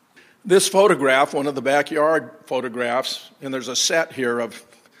 This photograph, one of the backyard photographs, and there's a set here of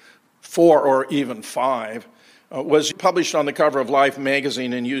 4 or even 5, was published on the cover of Life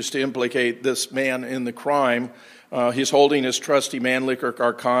magazine and used to implicate this man in the crime. He's holding his trusty Mannlicher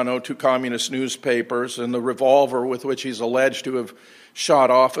Carcano, 2 communist newspapers, and the revolver with which he's alleged to have shot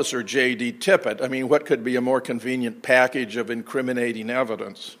Officer J.D. Tippett. I mean, what could be a more convenient package of incriminating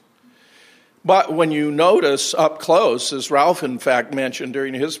evidence? But when you notice up close, as Ralph in fact mentioned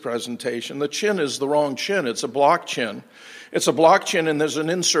during his presentation, the chin is the wrong chin. It's a block chin. It's a block chin and there's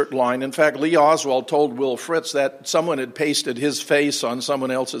an insert line. In fact, Lee Oswald told Will Fritz that someone had pasted his face on someone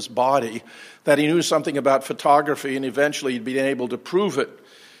else's body, that he knew something about photography and eventually he'd be able to prove it.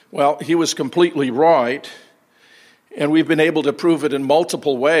 Well, he was completely right. And we've been able to prove it in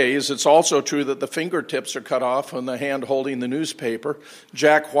multiple ways. It's also true that the fingertips are cut off on the hand holding the newspaper.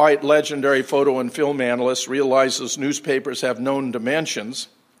 Jack White, legendary photo and film analyst, realizes newspapers have known dimensions,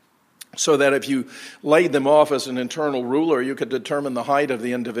 so that if you laid them off as an internal ruler, you could determine the height of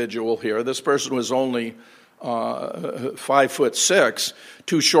the individual here. This person was only 5'6",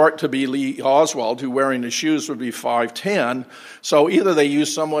 too short to be Lee Oswald, who wearing his shoes would be 5'10". So either they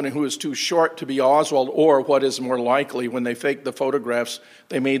used someone who is too short to be Oswald, or what is more likely, when they faked the photographs,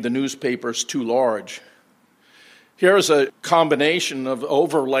 they made the newspapers too large. Here's a combination of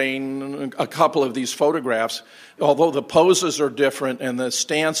overlaying a couple of these photographs. Although the poses are different and the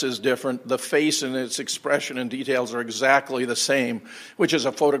stance is different, the face and its expression and details are exactly the same, which is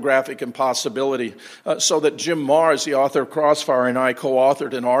a photographic impossibility. So that Jim Mars, the author of Crossfire, and I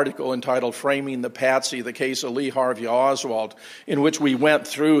co-authored an article entitled Framing the Patsy, the Case of Lee Harvey Oswald, in which we went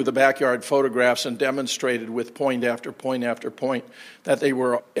through the backyard photographs and demonstrated with point after point after point that they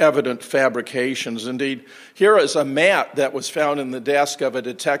were evident fabrications. Indeed, here is a mat that was found in the desk of a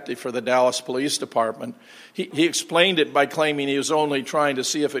detective for the Dallas Police Department. He explained it by claiming he was only trying to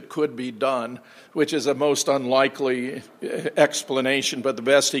see if it could be done, which is a most unlikely explanation, but the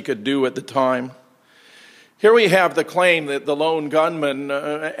best he could do at the time. Here we have the claim that the lone gunman,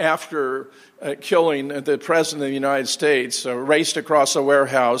 after killing the President of the United States, raced across a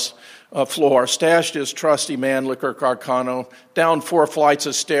warehouse floor, stashed his trusty Mannlicher Carcano down 4 flights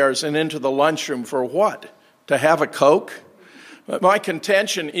of stairs and into the lunchroom for what? To have a Coke? My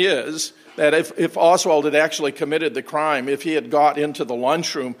contention is that if Oswald had actually committed the crime, if he had got into the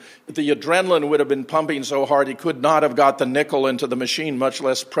lunchroom, the adrenaline would have been pumping so hard he could not have got the nickel into the machine, much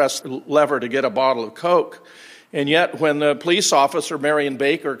less press the lever to get a bottle of Coke. And yet, when the police officer, Marion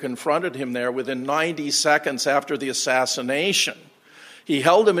Baker, confronted him there within 90 seconds after the assassination, he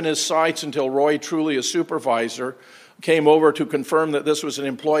held him in his sights until Roy Truly, a supervisor, came over to confirm that this was an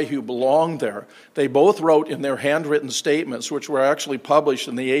employee who belonged there. They both wrote in their handwritten statements, which were actually published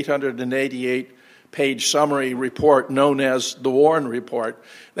in the 888-page summary report known as the Warren Report,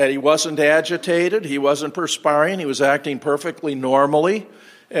 that he wasn't agitated, he wasn't perspiring, he was acting perfectly normally,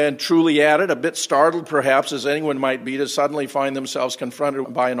 and Truly added, a bit startled perhaps as anyone might be to suddenly find themselves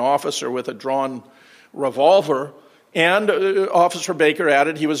confronted by an officer with a drawn revolver, and Officer Baker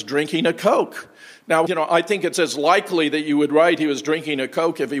added he was drinking a Coke. Now, I think it's as likely that you would write he was drinking a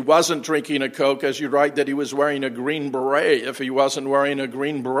Coke if he wasn't drinking a Coke as you'd write that he was wearing a green beret if he wasn't wearing a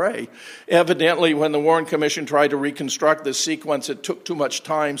green beret. Evidently, when the Warren Commission tried to reconstruct this sequence, it took too much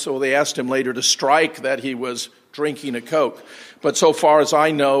time, so they asked him later to strike that he was drinking a Coke. But so far as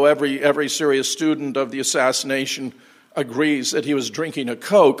I know, every serious student of the assassination agrees that he was drinking a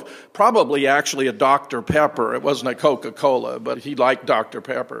Coke, probably actually a Dr. Pepper. It wasn't a Coca-Cola, but he liked Dr.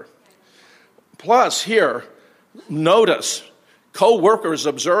 Pepper. Plus, here, notice, co-workers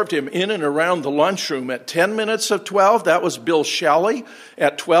observed him in and around the lunchroom at 10 minutes of 12. That was Bill Shelley.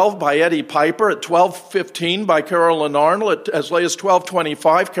 At 12 by Eddie Piper. At 12:15 by Carolyn Arnold. As late as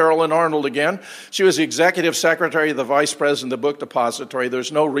 12:25, Carolyn Arnold again. She was the executive secretary of the vice president of the book depository.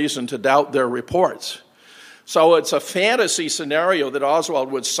 There's no reason to doubt their reports. So it's a fantasy scenario that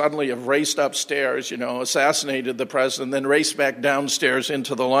Oswald would suddenly have raced upstairs, assassinated the president, then raced back downstairs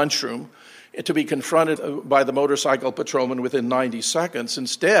into the lunchroom to be confronted by the motorcycle patrolman within 90 seconds.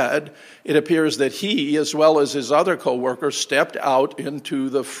 Instead, it appears that he, as well as his other co-workers, stepped out into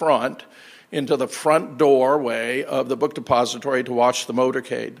the front doorway of the book depository to watch the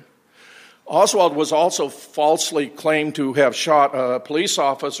motorcade. Oswald was also falsely claimed to have shot a police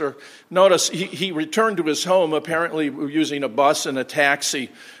officer. Notice he returned to his home apparently using a bus and a taxi.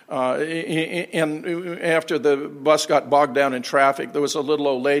 And after the bus got bogged down in traffic, there was a little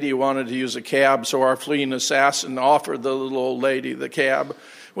old lady who wanted to use a cab, so our fleeing assassin offered the little old lady the cab.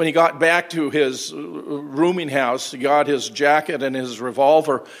 When he got back to his rooming house, he got his jacket and his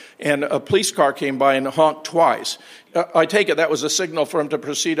revolver, and a police car came by and honked twice. I take it that was a signal for him to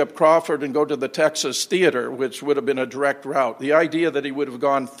proceed up Crawford and go to the Texas Theater, which would have been a direct route. The idea that he would have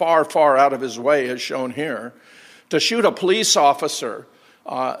gone far, far out of his way is shown here. To shoot a police officer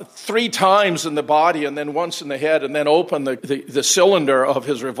 3 times in the body and then once in the head and then open the cylinder of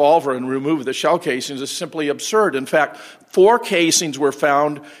his revolver and remove the shell casings is simply absurd. In fact, 4 casings were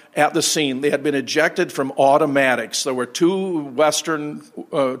found at the scene. They had been ejected from automatics. There were 2 Western,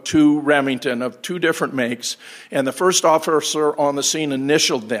 2 Remington of 2 different makes, and the first officer on the scene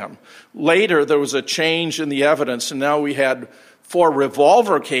initialed them. Later, there was a change in the evidence, and now we had 4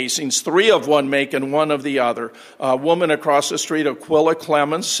 revolver casings, 3 of one make and 1 of the other. A woman across the street, Aquila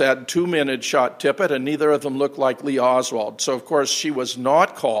Clemens, said 2 men had shot Tippit, and neither of them looked like Lee Oswald. So, of course, she was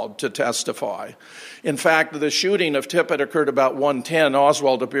not called to testify. In fact, the shooting of Tippit occurred about 1:10.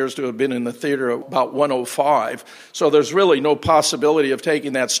 Oswald appears to have been in the theater about 1:05. So there's really no possibility of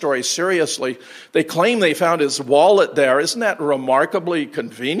taking that story seriously. They claim they found his wallet there. Isn't that remarkably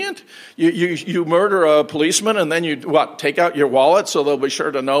convenient? You murder a policeman and then you, take out your wallet so they'll be sure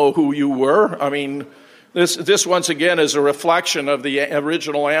to know who you were? I mean, This once again is a reflection of the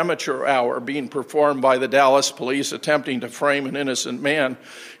original amateur hour being performed by the Dallas police attempting to frame an innocent man.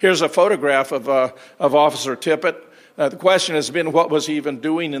 Here's a photograph of Officer Tippit. The question has been, what was he even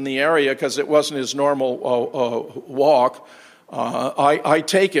doing in the area, because it wasn't his normal walk. I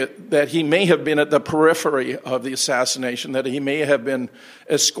take it that he may have been at the periphery of the assassination, that he may have been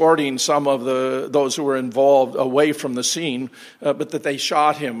escorting some of those who were involved away from the scene, but that they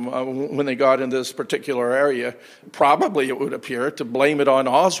shot him when they got in this particular area. Probably, it would appear, to blame it on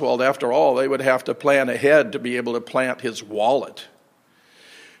Oswald. After all, they would have to plan ahead to be able to plant his wallet.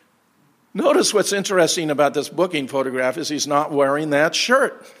 Notice what's interesting about this booking photograph is he's not wearing that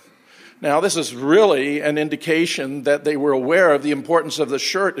shirt. Now, this is really an indication that they were aware of the importance of the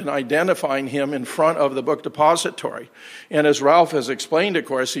shirt in identifying him in front of the book depository. And as Ralph has explained, of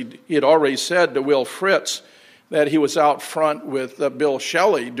course, he had already said to Will Fritz that he was out front with Bill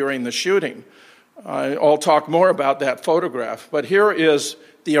Shelley during the shooting. I'll talk more about that photograph. But here is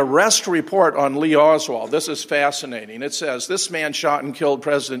the arrest report on Lee Oswald. This is fascinating. It says, this man shot and killed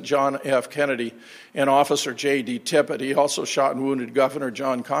President John F. Kennedy and Officer J.D. Tippit. He also shot and wounded Governor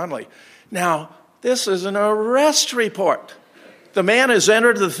John Connally. Now, this is an arrest report. The man has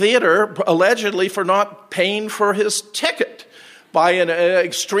entered the theater allegedly for not paying for his ticket by an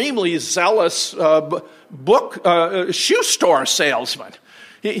extremely zealous shoe store salesman.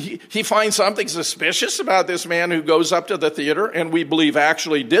 He finds something suspicious about this man who goes up to the theater, and we believe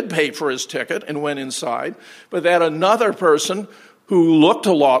actually did pay for his ticket and went inside, but that another person who looked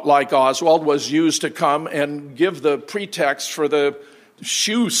a lot like Oswald was used to come and give the pretext for the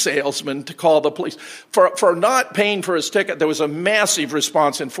shoe salesman to call the police. For not paying for his ticket, there was a massive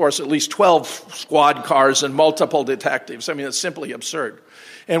response in force, at least 12 squad cars and multiple detectives. I mean, it's simply absurd.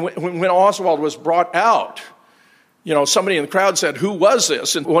 And when Oswald was brought out, somebody in the crowd said, who was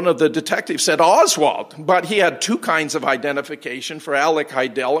this? And one of the detectives said, Oswald. But he had two kinds of identification, for Alec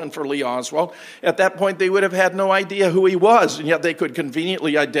Heidel and for Lee Oswald. At that point, they would have had no idea who he was, and yet they could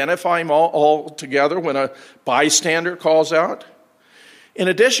conveniently identify him all together when a bystander calls out. In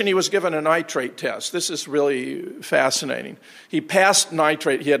addition, he was given a nitrate test. This is really fascinating. He passed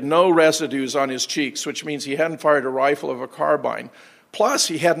nitrate. He had no residues on his cheeks, which means he hadn't fired a rifle or a carbine. Plus,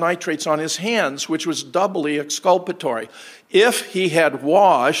 he had nitrates on his hands, which was doubly exculpatory. If he had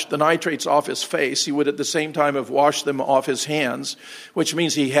washed the nitrates off his face, he would at the same time have washed them off his hands, which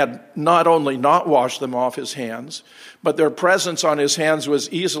means he had not only not washed them off his hands, but their presence on his hands was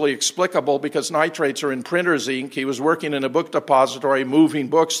easily explicable because nitrates are in printer's ink. He was working in a book depository, moving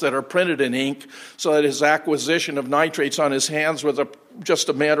books that are printed in ink, so that his acquisition of nitrates on his hands was just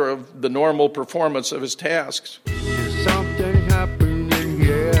a matter of the normal performance of his tasks. Something happening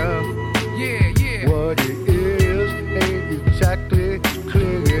here. Yeah. What it is ain't exactly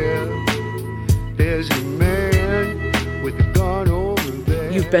clear. There's a man with a gun over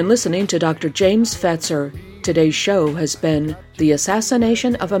there. You've been listening to Dr. James Fetzer. Today's show has been The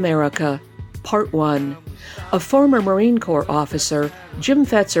Assassination of America, Part 1. A former Marine Corps officer, Jim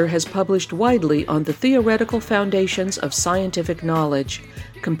Fetzer has published widely on the theoretical foundations of scientific knowledge,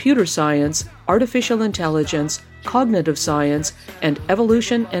 computer science, artificial intelligence, cognitive science, and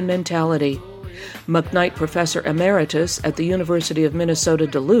evolution and mentality. McKnight Professor Emeritus at the University of Minnesota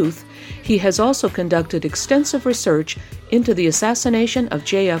Duluth, he has also conducted extensive research into the assassination of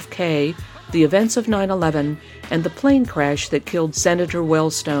JFK, the events of 9/11, and the plane crash that killed Senator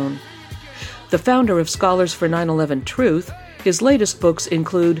Wellstone. The founder of Scholars for 9/11 Truth, his latest books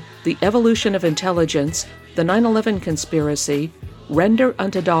include The Evolution of Intelligence, The 9/11 Conspiracy, Render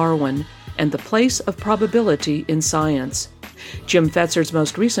unto Darwin, and The Place of Probability in Science. Jim Fetzer's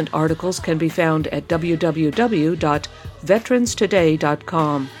most recent articles can be found at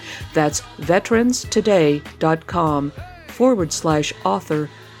www.veteranstoday.com. That's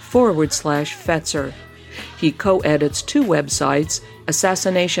veteranstoday.com/author/Fetzer. He co-edits two websites,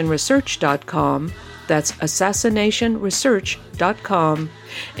 assassinationresearch.com, that's assassinationresearch.com,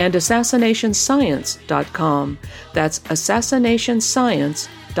 and assassinationscience.com, that's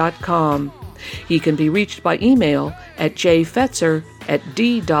assassinationscience.com. He can be reached by email at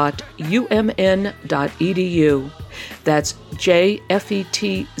jfetzer@d.umn.edu. That's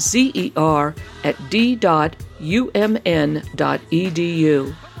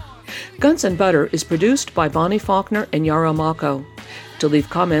jfetzer@d.umn.edu. Guns and Butter is produced by Bonnie Faulkner and Yarrow Mako. To leave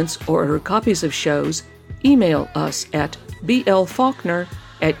comments or order copies of shows, email us at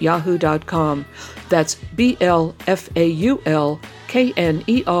blfaulkner@yahoo.com. That's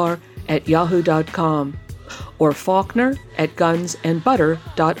BLFAULKNER@yahoo.com. Or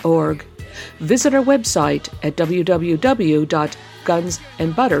Faulkner@gunsandbutter.org. Visit our website at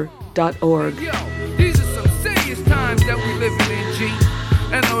www.gunsandbutter.org. Yo, these are some serious times that we living in, G.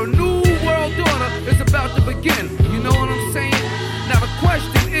 And a new world order is about to begin. You know what I'm saying? Now the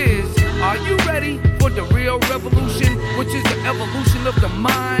question is, are you ready for the real revolution? which is the evolution of the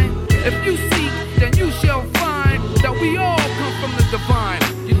mind. If you seek, then you shall find that we all come from the divine.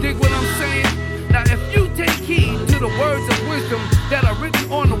 You dig what I'm saying? Now if you take heed to the words of wisdom that are written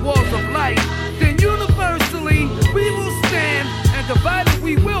on the walls of life, then universally we will stand, and divided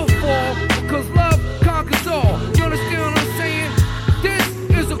we will fall, because love conquers all. You understand what I'm saying? This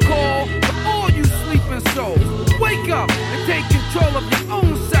is a call for all you sleeping souls. Wake up and take control of your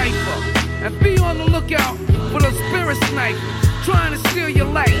own cipher, and be on the lookout for the spirit snipers trying to steal your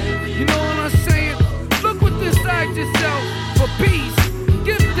light. You know what I'm saying? Look within inside yourself for peace.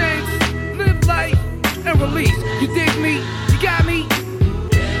 Give thanks, live life, and release. You dig me? You got me?